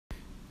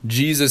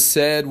Jesus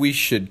said we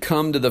should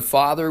come to the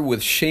Father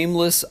with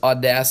shameless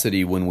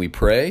audacity when we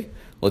pray.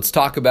 Let's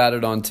talk about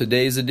it on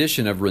today's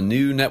edition of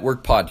Renew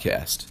Network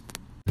Podcast.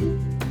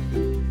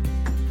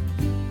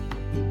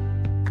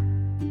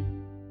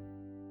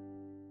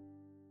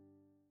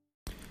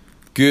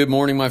 Good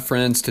morning, my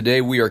friends. Today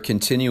we are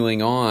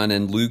continuing on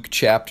in Luke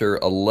chapter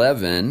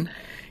 11,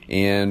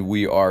 and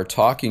we are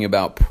talking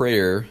about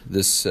prayer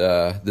this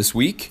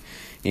week.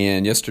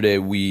 And yesterday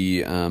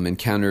we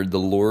encountered the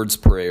Lord's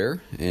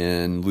Prayer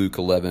in Luke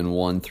 11,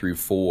 1 through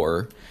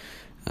 4.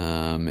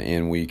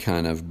 And we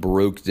kind of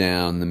broke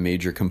down the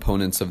major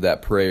components of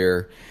that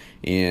prayer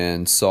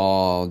and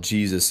saw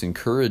Jesus'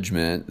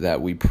 encouragement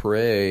that we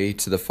pray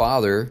to the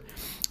Father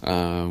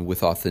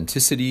with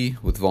authenticity,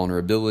 with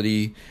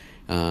vulnerability,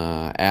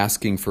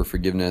 asking for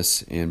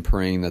forgiveness and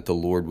praying that the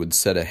Lord would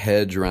set a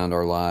hedge around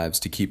our lives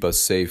to keep us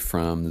safe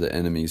from the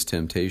enemy's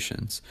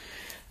temptations.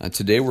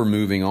 Today we're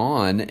moving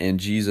on, and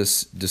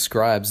Jesus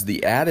describes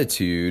the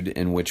attitude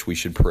in which we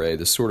should pray,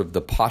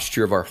 the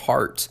posture of our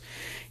heart.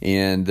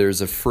 And there's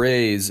a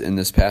phrase in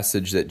this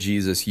passage that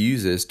Jesus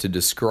uses to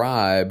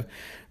describe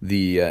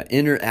the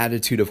inner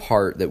attitude of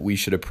heart that we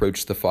should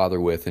approach the Father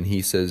with. And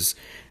he says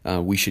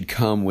we should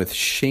come with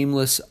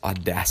shameless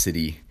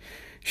audacity.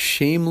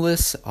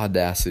 Shameless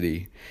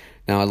audacity.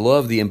 Now, I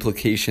love the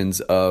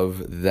implications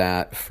of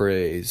that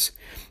phrase.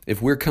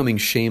 If we're coming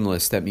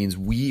shameless, that means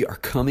we are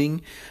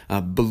coming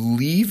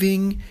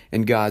believing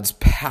in God's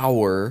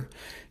power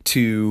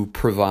to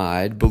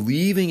provide,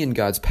 believing in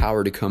God's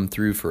power to come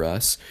through for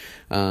us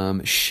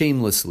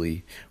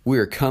shamelessly. We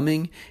are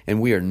coming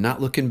and we are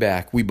not looking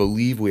back. We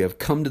believe we have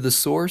come to the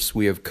source,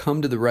 we have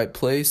come to the right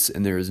place,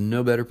 and there is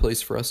no better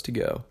place for us to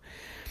go.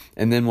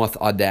 And then with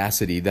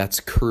audacity, that's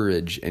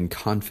courage and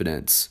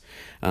confidence.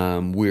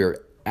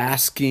 We're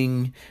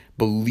asking,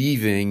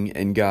 believing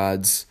in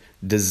God's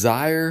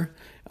desire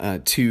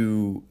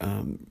to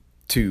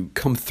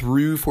come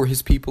through for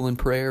His people in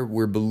prayer.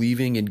 We're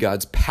believing in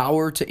God's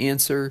power to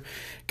answer,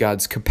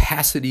 God's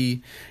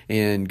capacity,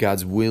 and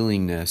God's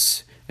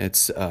willingness.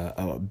 It's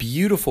a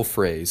beautiful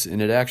phrase,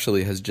 and it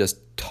actually has just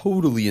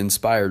totally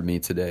inspired me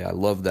today. I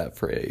love that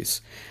phrase.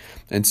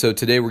 And so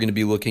today we're going to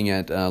be looking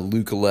at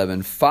Luke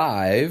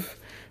 11:5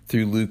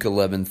 through Luke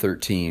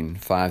 11:13,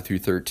 5 through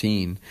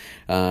 13.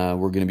 We're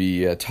going to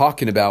be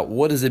talking about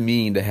what does it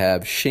mean to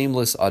have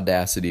shameless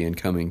audacity in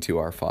coming to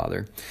our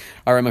Father.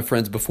 All right, my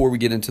friends, before we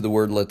get into the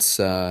Word, let's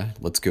go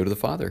to the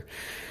Father.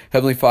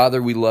 Heavenly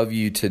Father, we love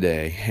you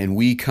today, and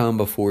we come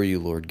before you,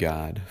 Lord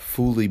God,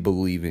 fully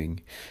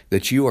believing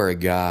that you are a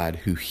God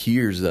who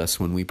hears us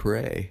when we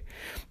pray,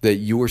 that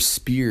your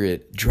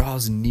Spirit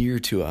draws near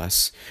to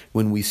us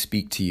when we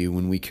speak to you,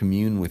 when we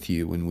commune with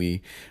you, when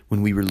we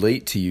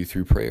relate to you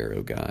through prayer,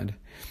 oh God.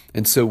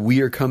 And so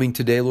we are coming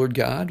today, Lord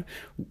God,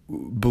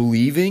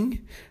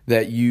 believing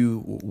that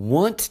you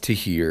want to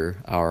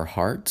hear our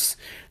hearts,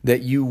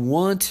 that you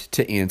want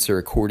to answer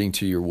according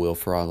to your will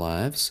for our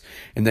lives,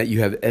 and that you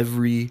have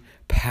every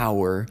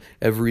power,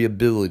 every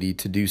ability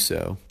to do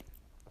so.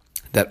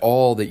 That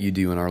all that you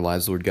do in our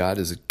lives, Lord God,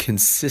 is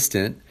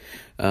consistent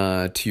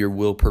to your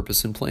will,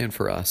 purpose, and plan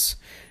for us.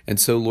 And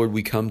so, Lord,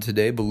 we come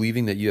today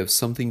believing that you have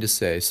something to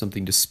say,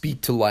 something to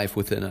speak to life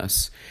within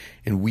us.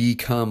 And we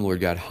come, Lord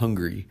God,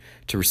 hungry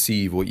to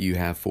receive what you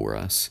have for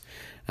us.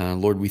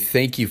 Lord, we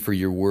thank you for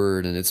your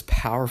word and its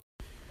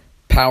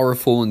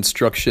powerful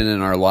instruction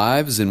in our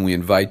lives. And we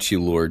invite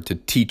you, Lord, to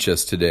teach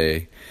us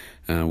today.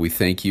 We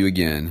thank you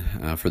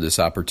again for this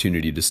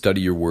opportunity to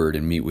study your word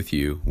and meet with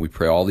you. We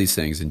pray all these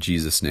things in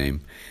Jesus'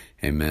 name.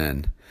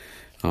 Amen.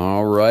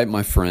 All right,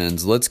 my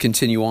friends, let's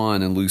continue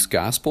on in Luke's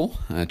Gospel,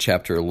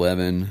 chapter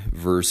 11,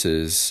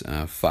 verses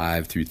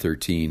 5 through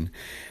 13.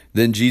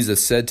 Then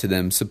Jesus said to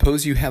them,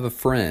 "Suppose you have a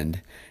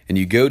friend, and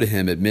you go to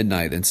him at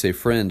midnight and say,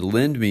 'Friend,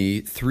 lend me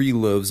 3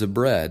 loaves of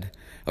bread.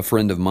 A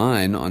friend of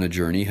mine on a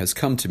journey has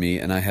come to me,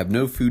 and I have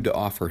no food to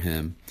offer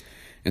him.'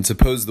 And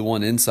suppose the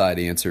one inside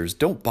answers,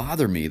 'Don't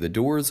bother me. The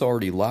door is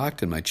already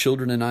locked, and my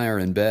children and I are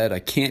in bed. I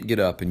can't get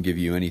up and give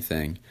you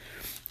anything.'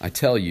 I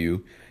tell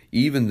you,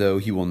 even though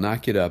he will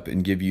not get up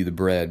and give you the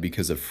bread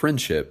because of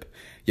friendship,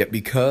 yet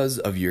because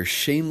of your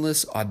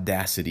shameless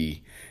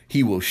audacity,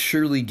 he will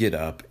surely get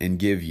up and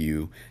give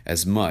you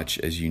as much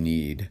as you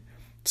need.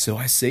 So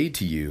I say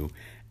to you,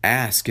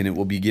 ask and it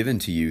will be given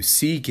to you.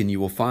 Seek and you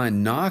will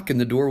find. Knock and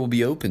the door will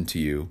be opened to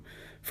you.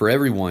 For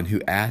everyone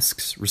who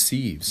asks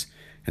receives,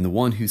 and the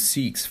one who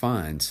seeks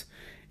finds.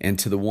 And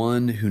to the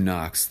one who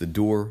knocks, the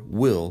door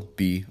will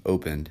be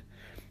opened.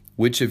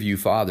 Which of you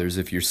fathers,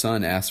 if your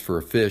son asks for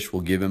a fish, will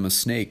give him a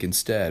snake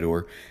instead?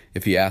 Or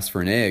if he asks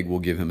for an egg, will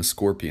give him a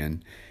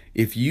scorpion?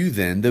 If you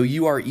then, though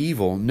you are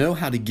evil, know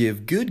how to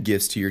give good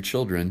gifts to your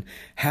children,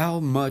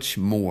 how much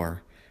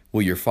more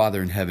will your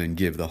Father in heaven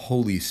give the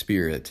Holy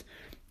Spirit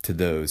to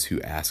those who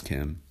ask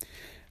him?"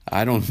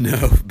 I don't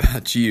know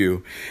about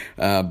you,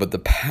 but the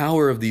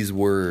power of these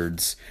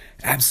words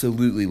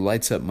absolutely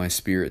lights up my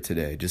spirit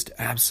today. Just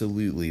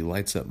absolutely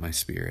lights up my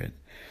spirit.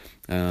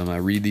 I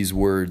read these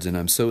words and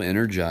I'm so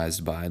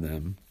energized by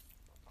them.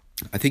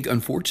 I think,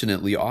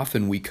 unfortunately,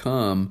 often we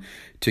come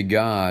to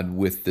God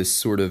with this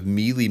sort of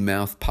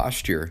mealy-mouthed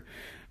posture.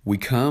 We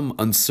come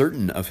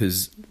uncertain of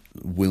His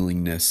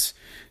willingness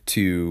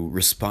to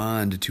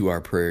respond to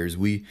our prayers,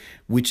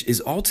 which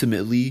is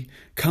ultimately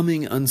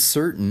coming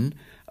uncertain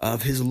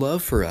of His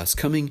love for us,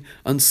 coming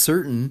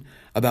uncertain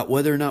about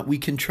whether or not we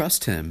can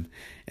trust Him.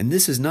 And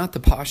this is not the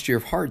posture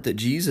of heart that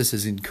Jesus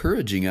is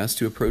encouraging us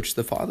to approach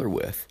the Father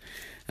with.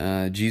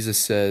 Jesus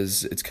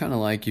says it's kind of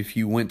like if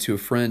you went to a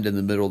friend in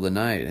the middle of the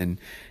night and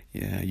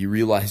you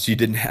realized you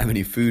didn't have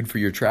any food for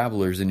your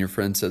travelers, and your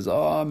friend says,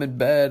 "Oh, I'm in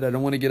bed, I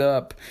don't want to get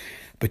up."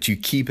 But you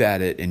keep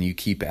at it and you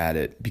keep at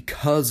it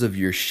because of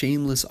your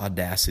shameless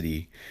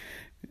audacity.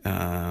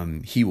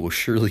 He will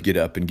surely get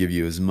up and give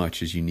you as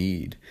much as you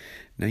need.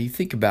 Now you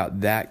think about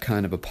that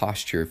kind of a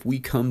posture. If we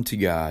come to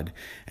God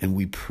and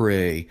we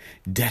pray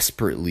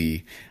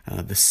desperately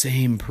the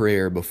same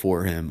prayer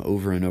before Him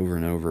over and over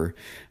and over,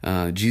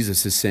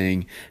 Jesus is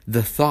saying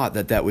the thought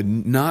that would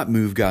not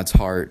move God's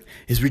heart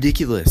is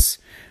ridiculous.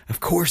 Of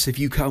course, if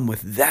you come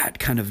with that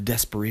kind of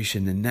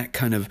desperation and that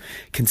kind of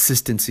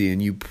consistency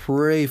and you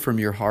pray from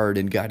your heart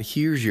and God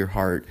hears your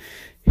heart,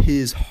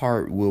 His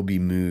heart will be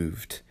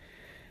moved.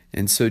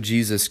 And so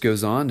Jesus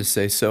goes on to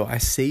say, "So I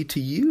say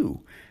to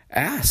you,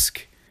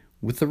 ask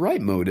with the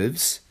right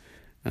motives,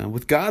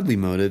 with godly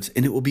motives,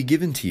 and it will be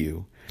given to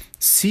you.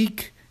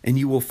 Seek and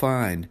you will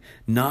find.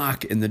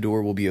 Knock and the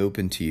door will be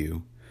open to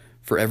you.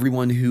 For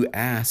everyone who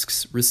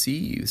asks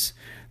receives."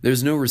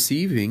 There's no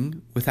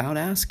receiving without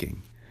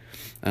asking.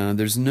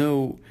 There's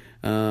no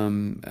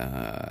opening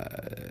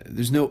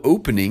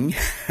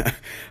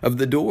of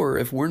the door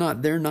if we're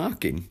not there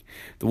knocking.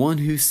 The one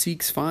who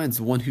seeks finds.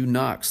 The one who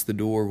knocks, the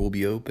door will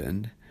be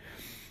opened.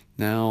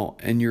 Now,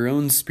 in your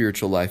own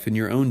spiritual life, in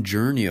your own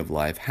journey of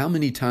life, how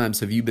many times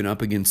have you been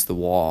up against the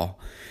wall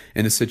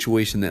in a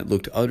situation that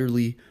looked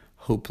utterly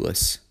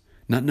hopeless?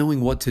 Not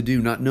knowing what to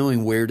do, not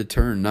knowing where to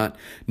turn, not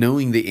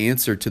knowing the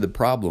answer to the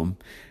problem.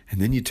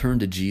 And then you turn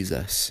to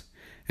Jesus.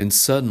 And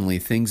suddenly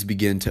things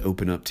begin to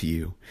open up to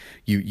you.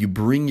 You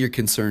bring your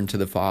concern to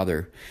the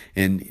Father,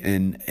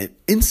 and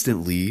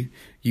instantly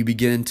you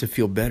begin to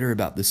feel better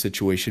about the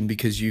situation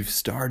because you've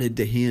started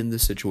to hand the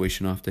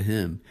situation off to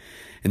Him.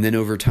 And then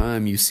over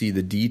time you see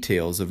the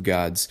details of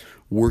God's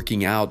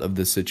working out of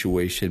the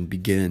situation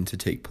begin to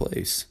take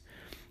place.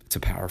 It's a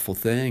powerful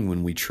thing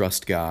when we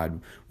trust God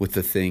with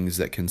the things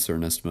that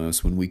concern us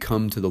most, when we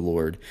come to the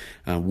Lord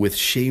with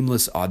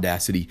shameless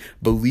audacity,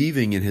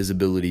 believing in His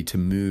ability to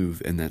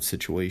move in that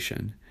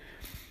situation.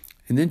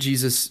 And then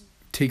Jesus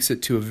takes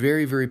it to a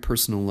very, very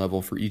personal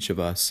level for each of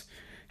us.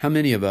 How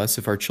many of us,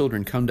 if our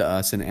children come to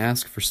us and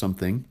ask for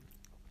something,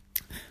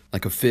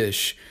 like a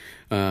fish,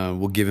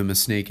 we'll give him a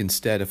snake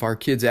instead. If our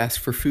kids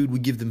ask for food, we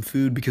give them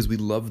food because we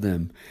love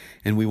them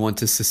and we want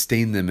to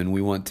sustain them and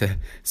we want to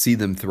see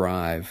them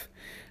thrive.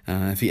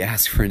 If he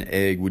asks for an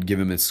egg, we'd give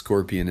him a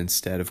scorpion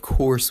instead. Of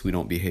course, we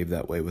don't behave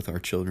that way with our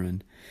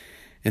children.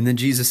 And then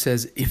Jesus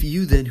says, if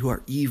you then who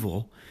are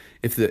evil,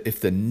 if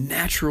the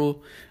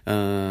natural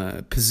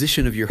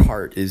position of your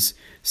heart is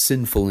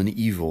sinful and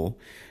evil,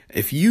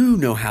 if you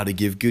know how to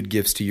give good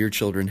gifts to your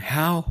children,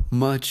 how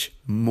much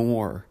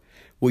more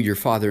will your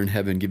Father in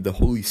heaven give the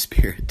Holy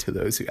Spirit to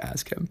those who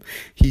ask Him?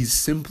 He's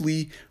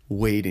simply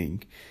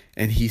waiting,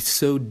 and He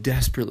so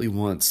desperately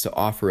wants to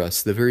offer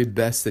us the very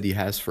best that He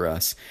has for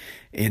us.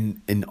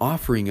 And in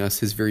offering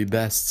us His very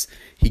best,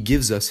 He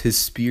gives us His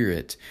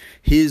Spirit,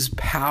 His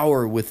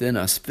power within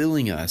us,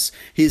 filling us,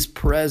 His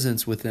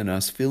presence within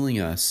us, filling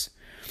us.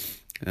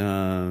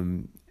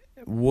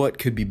 What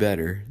could be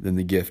better than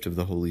the gift of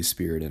the Holy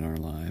Spirit in our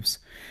lives?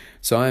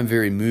 So I am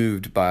very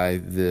moved by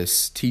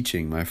this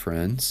teaching, my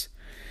friends.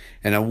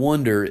 And I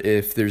wonder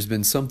if there's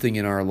been something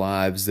in our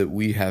lives that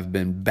we have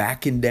been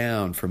backing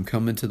down from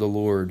coming to the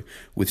Lord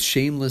with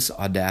shameless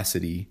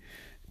audacity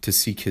to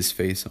seek His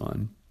face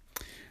on.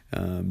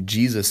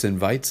 Jesus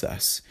invites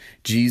us.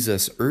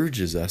 Jesus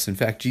urges us. In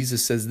fact,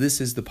 Jesus says this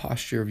is the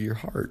posture of your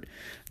heart.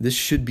 This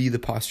should be the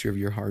posture of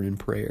your heart in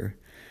prayer.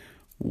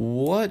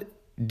 What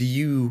do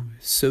you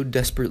so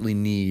desperately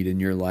need in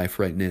your life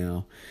right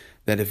now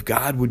that if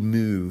God would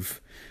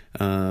move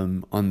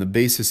on the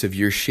basis of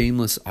your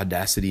shameless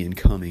audacity in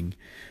coming,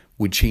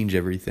 would change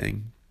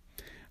everything?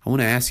 I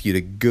want to ask you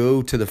to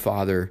go to the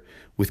Father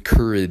with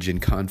courage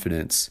and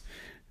confidence,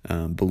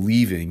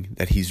 believing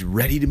that He's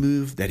ready to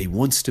move, that He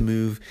wants to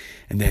move,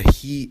 and that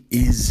He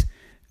is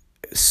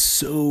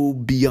so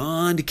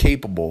beyond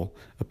capable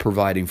of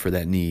providing for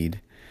that need.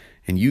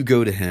 And you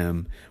go to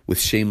Him with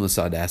shameless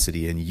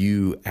audacity and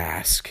you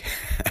ask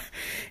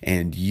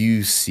and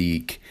you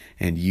seek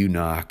and you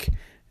knock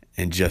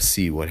and just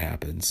see what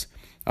happens.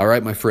 All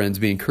right, my friends,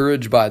 be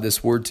encouraged by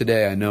this word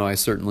today. I know I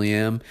certainly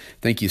am.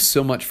 Thank you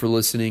so much for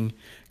listening.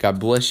 God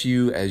bless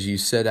you as you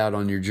set out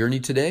on your journey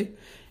today.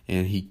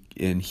 And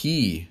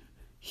he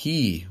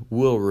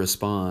will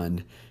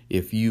respond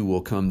if you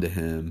will come to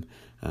Him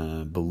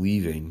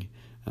believing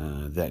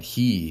that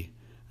He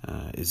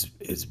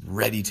is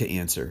ready to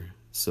answer.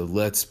 So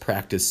let's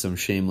practice some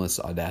shameless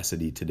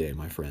audacity today,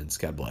 my friends.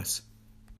 God bless.